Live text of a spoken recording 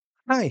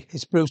Hi,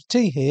 it's Bruce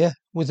T here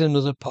with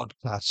another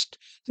podcast.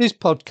 This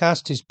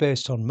podcast is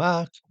based on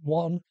Mark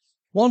 1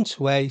 1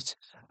 to 8,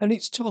 and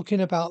it's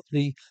talking about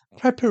the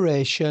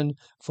preparation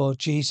for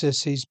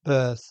Jesus'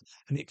 birth,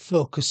 and it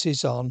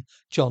focuses on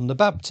John the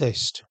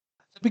Baptist,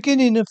 the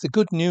beginning of the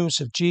good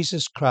news of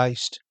Jesus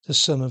Christ, the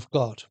Son of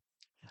God.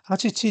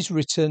 As it is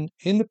written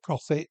in the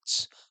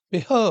prophets,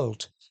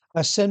 Behold,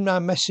 I send my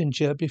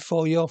messenger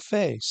before your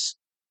face,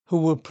 who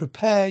will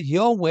prepare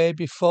your way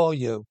before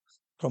you.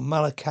 From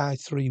Malachi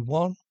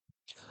 3:1.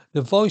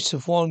 The voice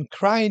of one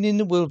crying in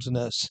the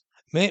wilderness,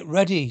 Make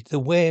ready the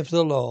way of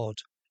the Lord,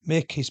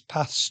 make his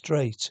path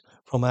straight.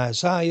 From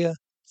Isaiah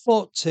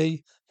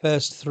 40,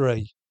 verse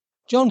 3.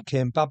 John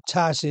came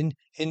baptizing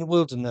in the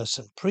wilderness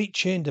and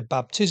preaching the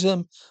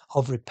baptism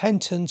of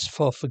repentance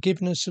for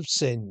forgiveness of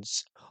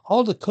sins.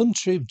 All the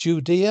country of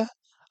Judea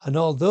and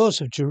all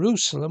those of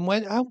Jerusalem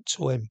went out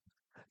to him.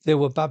 They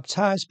were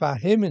baptized by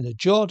him in the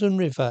Jordan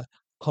River,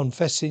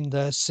 confessing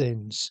their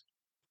sins.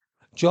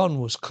 John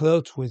was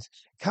clothed with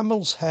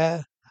camel's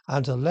hair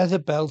and a leather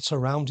belt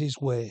around his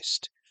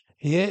waist.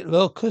 He ate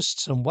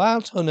locusts and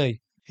wild honey.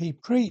 He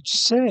preached,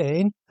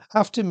 saying,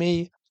 After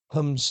me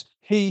comes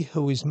he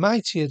who is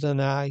mightier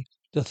than I,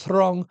 the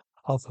thong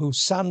of whose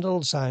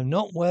sandals I am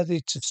not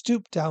worthy to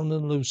stoop down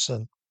and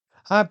loosen.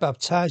 I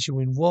baptize you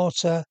in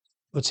water,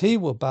 but he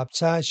will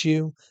baptize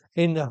you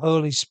in the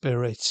Holy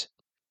Spirit.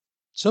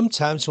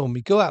 Sometimes when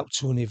we go out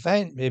to an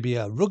event, maybe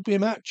a rugby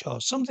match or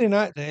something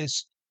like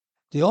this,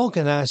 the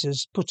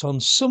organisers put on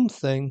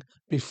something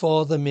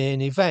before the main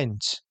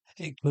event.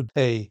 It could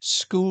be a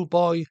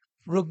schoolboy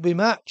rugby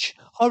match,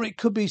 or it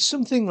could be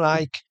something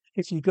like,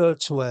 if you go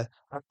to a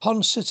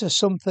concert or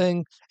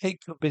something,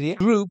 it could be the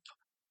group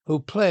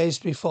who plays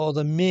before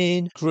the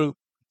main group,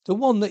 the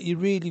one that you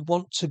really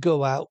want to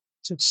go out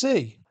to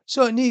see.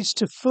 So it needs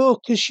to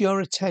focus your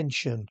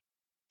attention.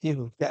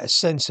 You get a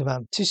sense of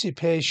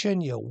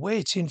anticipation, you're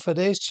waiting for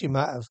this, you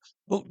might have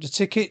booked the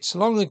tickets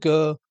long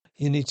ago.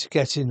 You need to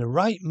get in the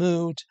right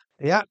mood.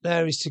 The act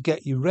there is to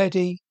get you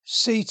ready,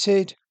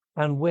 seated,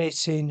 and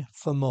waiting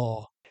for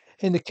more.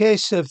 In the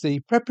case of the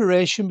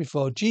preparation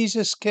before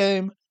Jesus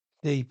came,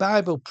 the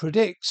Bible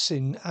predicts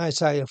in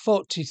Isaiah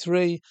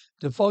 43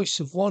 the voice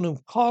of one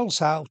who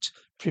calls out,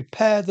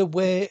 Prepare the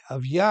way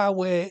of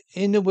Yahweh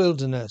in the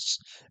wilderness,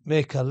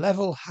 make a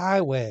level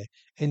highway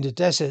in the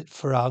desert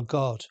for our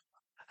God.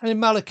 And in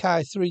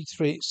Malachi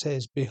 3:3 it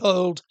says,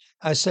 Behold,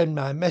 I send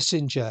my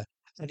messenger,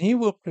 and he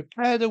will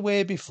prepare the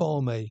way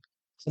before me.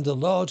 And the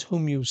Lord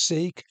whom you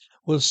seek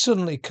will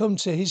suddenly come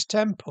to his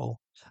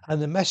temple,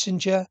 and the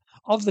messenger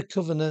of the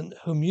covenant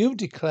whom you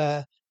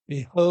declare,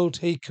 Behold,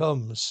 he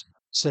comes,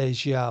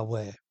 says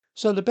Yahweh.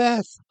 So the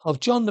birth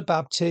of John the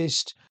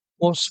Baptist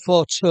was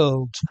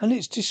foretold, and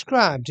it's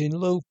described in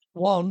Luke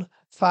 1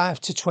 5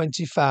 to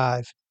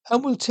 25.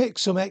 And we'll take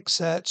some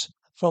excerpts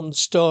from the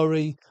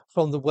story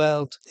from the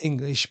World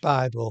English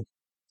Bible.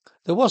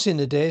 There was in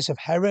the days of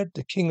Herod,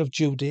 the king of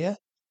Judea,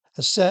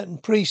 a certain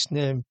priest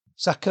named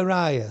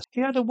Zacharias.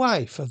 He had a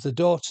wife of the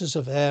daughters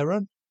of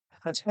Aaron,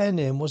 and her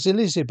name was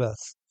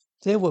Elizabeth.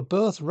 They were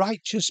both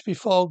righteous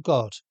before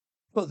God,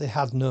 but they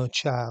had no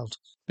child,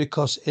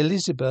 because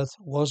Elizabeth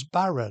was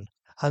barren,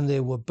 and they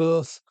were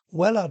both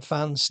well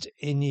advanced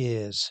in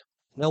years.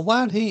 Now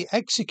while he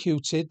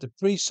executed the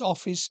priest's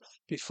office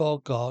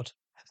before God,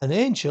 an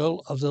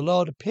angel of the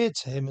Lord appeared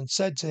to him and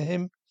said to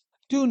him,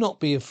 Do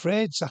not be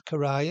afraid,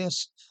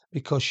 Zacharias,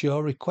 because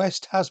your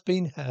request has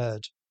been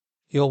heard.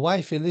 Your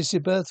wife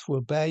Elizabeth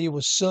will bear you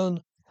a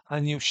son,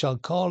 and you shall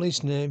call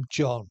his name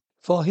John.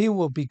 For he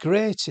will be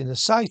great in the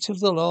sight of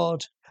the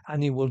Lord,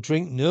 and he will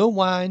drink no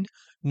wine,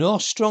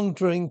 nor strong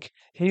drink.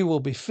 He will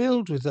be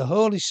filled with the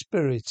Holy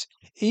Spirit,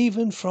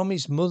 even from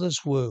his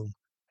mother's womb.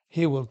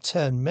 He will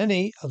turn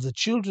many of the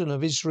children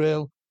of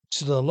Israel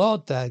to the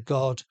Lord their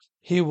God.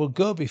 He will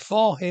go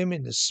before him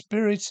in the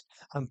spirit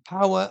and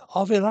power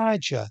of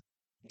Elijah,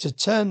 to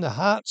turn the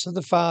hearts of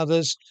the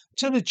fathers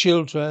to the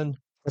children,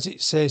 as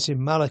it says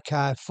in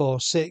Malachi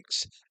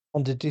 4:6,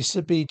 and the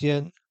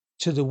disobedient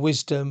to the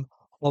wisdom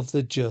of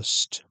the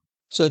just.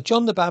 So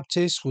John the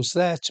Baptist was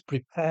there to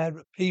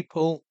prepare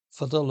people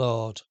for the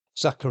Lord.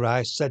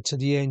 Zacharias said to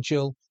the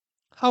angel,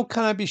 How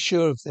can I be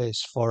sure of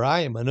this? For I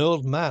am an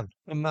old man,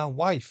 and my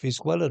wife is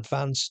well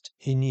advanced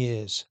in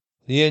years.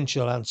 The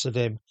angel answered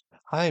him,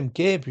 I am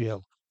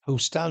Gabriel, who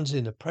stands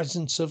in the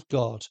presence of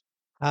God.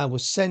 I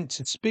was sent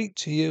to speak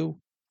to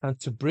you and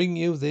to bring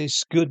you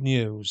this good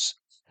news.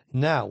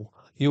 Now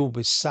you will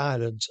be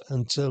silent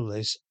until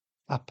this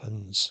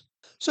happens.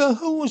 So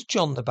who was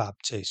John the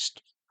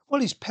Baptist? Well,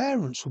 his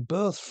parents were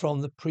both from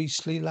the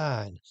priestly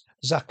line.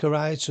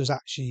 Zacharias was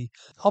actually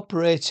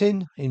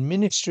operating in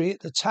ministry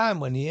at the time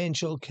when the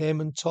angel came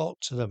and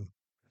talked to them.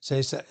 It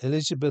says that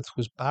Elizabeth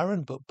was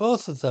barren, but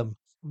both of them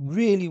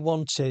really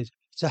wanted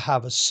to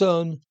have a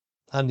son,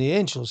 and the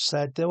angel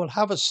said they will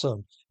have a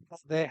son. But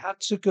they had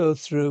to go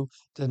through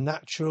the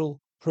natural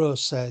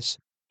process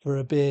for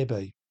a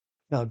baby.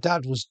 Now,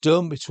 Dad was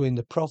done between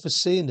the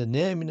prophecy and the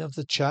naming of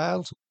the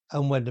child,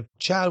 and when the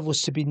child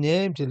was to be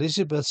named,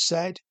 Elizabeth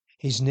said,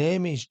 His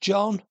name is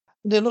John.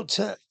 And they looked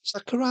at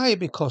Zachariah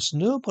because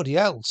nobody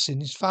else in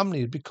his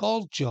family would be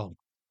called John.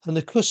 And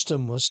the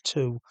custom was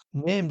to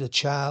name the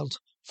child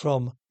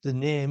from the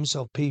names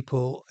of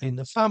people in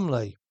the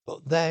family.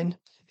 But then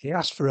he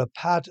asked for a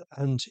pad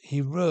and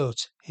he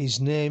wrote, "His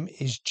name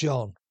is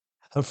John."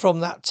 And from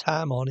that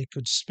time on, he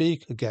could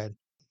speak again.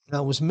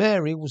 Now, as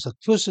Mary was a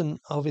cousin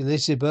of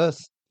Elizabeth,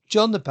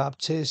 John the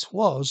Baptist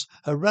was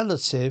a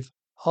relative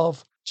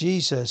of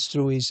Jesus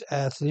through his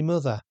earthly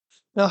mother.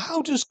 Now,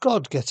 how does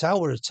God get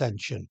our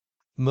attention?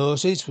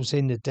 Moses was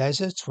in the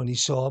desert when he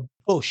saw a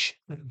bush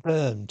that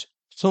burned.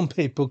 Some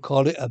people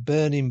call it a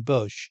burning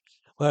bush,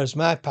 whereas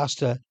my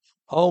pastor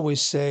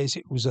always says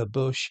it was a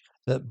bush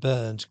that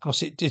burned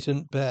because it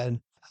didn't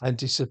burn and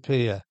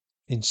disappear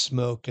in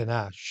smoke and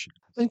ash.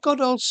 And God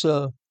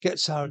also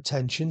gets our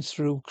attention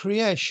through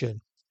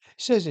creation.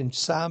 It says in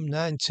Psalm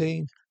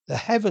 19, "The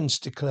heavens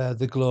declare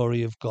the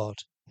glory of God.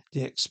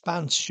 The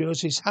expanse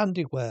shows his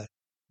handiwork.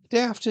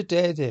 Day after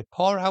day they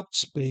pour out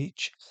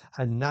speech,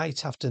 and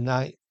night after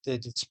night they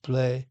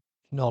display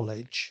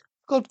knowledge."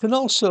 God can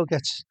also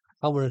get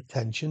our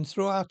attention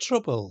through our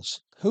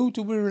troubles. Who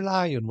do we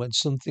rely on when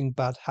something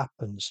bad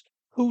happens?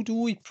 Who do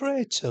we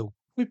pray to?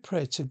 We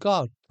pray to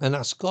God and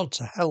ask God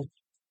to help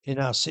in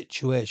our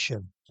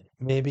situation.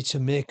 Maybe to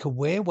make a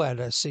way where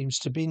there seems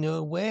to be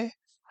no way,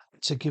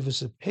 to give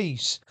us a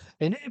peace,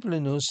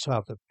 enabling us to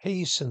have the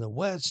peace and the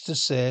words to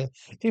say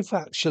if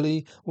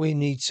actually we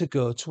need to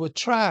go to a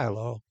trial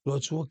or go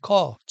to a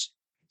court.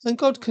 And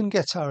God can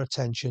get our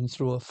attention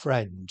through a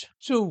friend,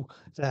 through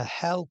their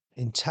help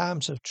in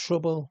times of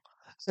trouble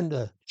and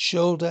a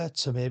shoulder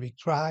to maybe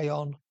cry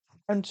on,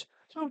 and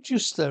through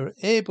just they're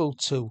able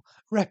to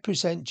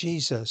represent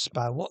Jesus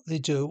by what they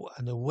do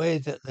and the way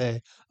that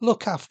they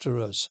look after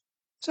us.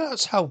 So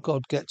that's how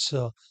God gets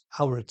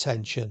our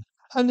attention.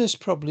 And there's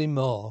probably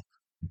more.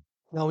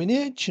 Now, in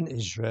ancient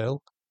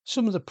Israel,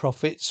 some of the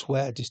prophets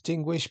were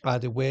distinguished by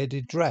the way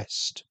they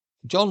dressed.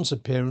 John's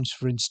appearance,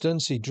 for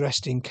instance, he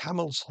dressed in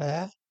camel's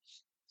hair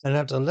and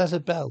had a leather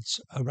belt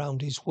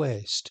around his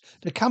waist.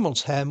 The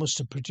camel's hair must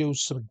have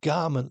produced a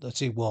garment that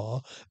he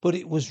wore, but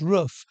it was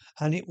rough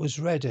and it was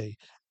ready.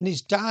 And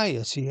his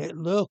diet, he ate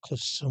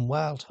locusts and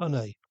wild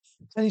honey.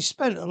 And he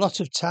spent a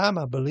lot of time,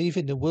 I believe,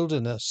 in the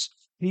wilderness.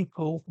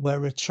 People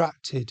were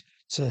attracted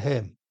to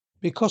him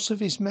because of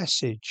his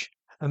message,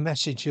 a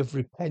message of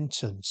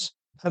repentance,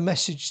 a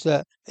message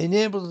that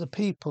enabled the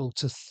people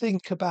to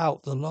think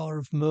about the law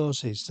of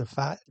Moses,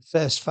 the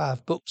first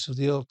 5 books of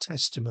the Old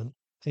Testament,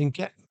 and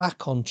get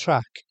back on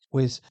track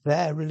with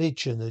their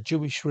religion, the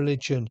Jewish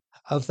religion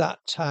of that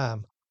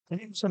time. And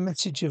it was a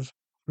message of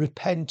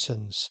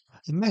repentance,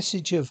 a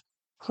message of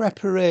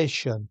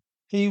preparation.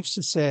 He used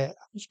to say,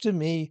 "After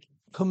me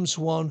comes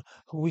one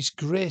who is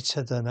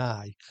greater than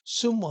I."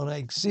 Someone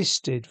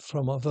existed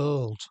from of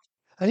old.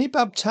 And he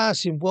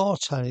baptized in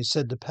water, and he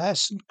said, "The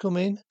person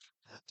coming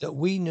that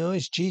we know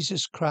is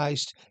Jesus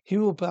Christ. He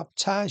will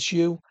baptize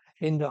you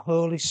in the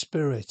Holy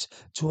Spirit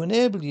to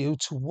enable you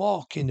to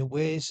walk in the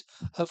ways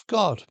of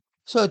God."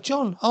 So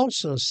John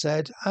also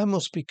said, "I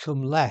must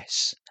become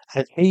less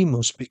and he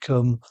must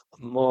become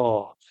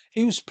more."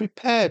 He was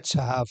prepared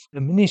to have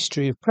the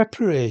ministry of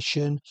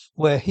preparation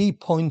where he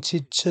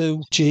pointed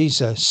to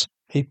Jesus.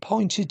 He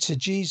pointed to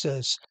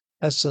Jesus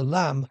as the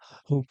Lamb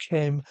who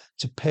came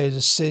to pay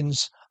the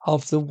sins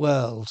of the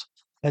world.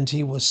 And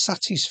he was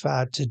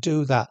satisfied to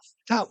do that.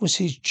 That was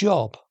his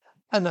job.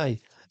 And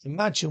I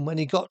imagine when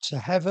he got to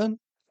heaven,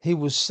 he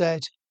was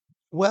said,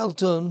 "Well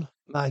done,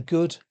 my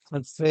good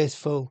and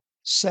faithful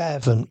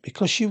servant,"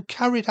 because you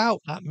carried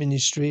out that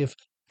ministry of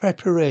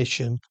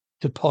preparation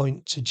to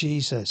point to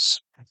Jesus.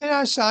 In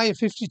Isaiah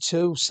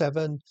 52,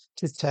 7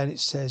 to 10, it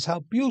says, "How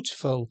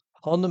beautiful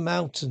on the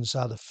mountains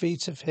are the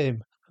feet of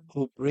him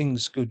who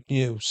brings good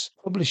news,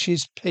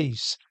 publishes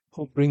peace,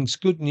 who brings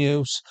good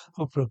news,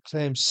 who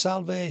proclaims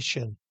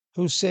salvation,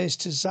 who says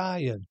to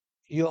Zion,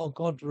 your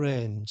God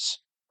reigns."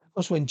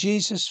 Because when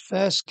Jesus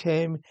first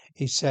came,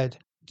 he said,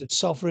 "The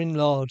sovereign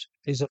Lord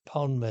is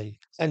upon me."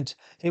 And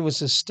it was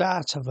the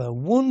start of a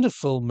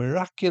wonderful,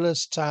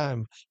 miraculous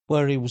time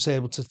where he was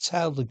able to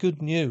tell the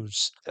good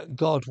news that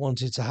God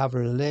wanted to have a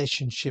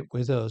relationship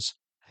with us.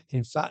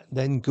 In fact,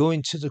 then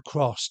going to the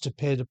cross to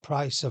pay the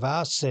price of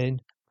our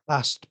sin,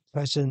 past,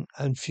 present,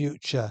 and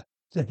future.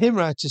 The hymn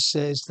writer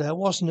says there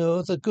was no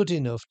other good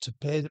enough to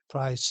pay the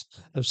price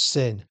of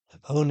sin.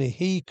 Only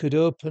he could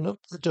open up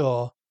the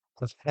door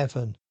of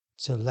heaven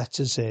to let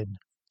us in,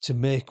 to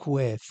make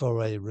way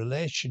for a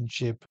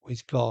relationship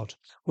with God.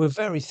 We're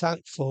very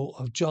thankful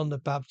of John the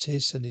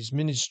Baptist and his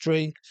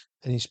ministry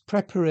and his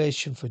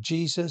preparation for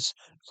Jesus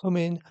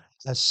coming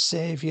as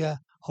Saviour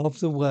of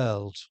the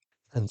world.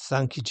 And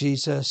thank you,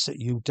 Jesus, that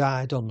you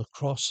died on the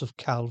cross of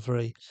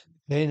Calvary,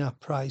 paying our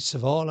price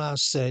of all our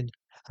sin,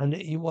 and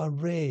that you are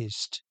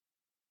raised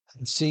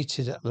and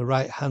seated at the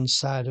right hand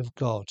side of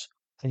God,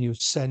 and you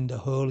send the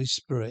Holy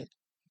Spirit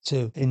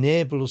to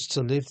enable us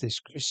to live this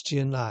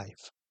Christian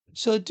life.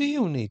 So, do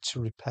you need to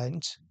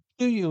repent?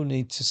 Do you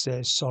need to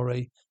say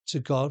sorry to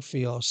God for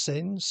your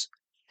sins?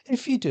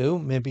 If you do,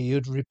 maybe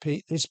you'd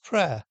repeat this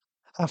prayer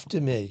after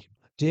me.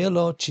 Dear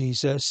Lord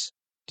Jesus,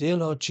 dear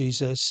Lord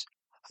Jesus,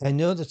 I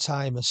know that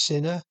I am a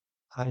sinner.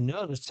 I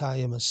know that I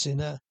am a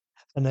sinner,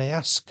 and I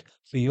ask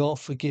for your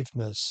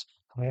forgiveness.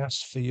 I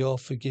ask for your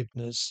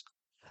forgiveness.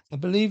 I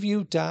believe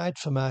you died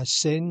for my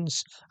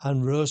sins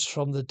and rose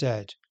from the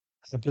dead.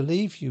 I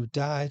believe you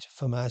died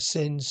for my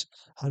sins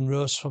and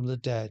rose from the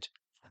dead.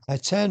 I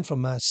turn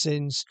from my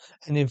sins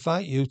and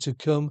invite you to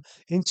come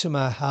into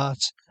my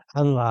heart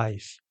and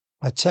life.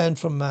 I turn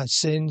from my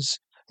sins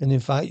and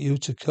invite you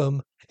to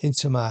come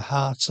into my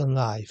heart and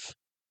life.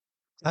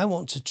 I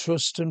want to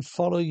trust and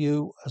follow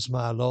you as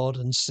my Lord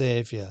and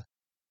Saviour.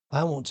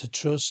 I want to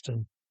trust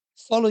and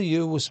follow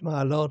you as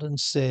my Lord and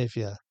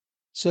Saviour.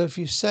 So if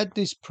you've said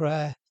this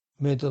prayer,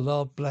 may the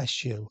Lord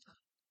bless you.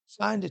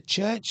 Find a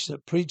church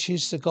that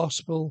preaches the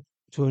gospel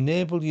to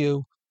enable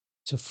you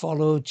to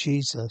follow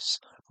Jesus.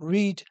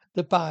 Read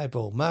the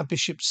Bible. My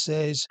bishop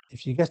says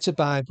if you get a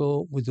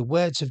Bible with the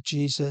words of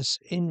Jesus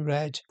in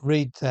red,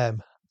 read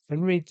them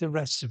and read the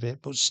rest of it,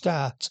 but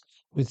start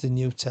with the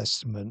New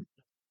Testament.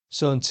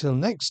 So until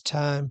next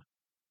time,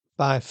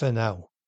 bye for now.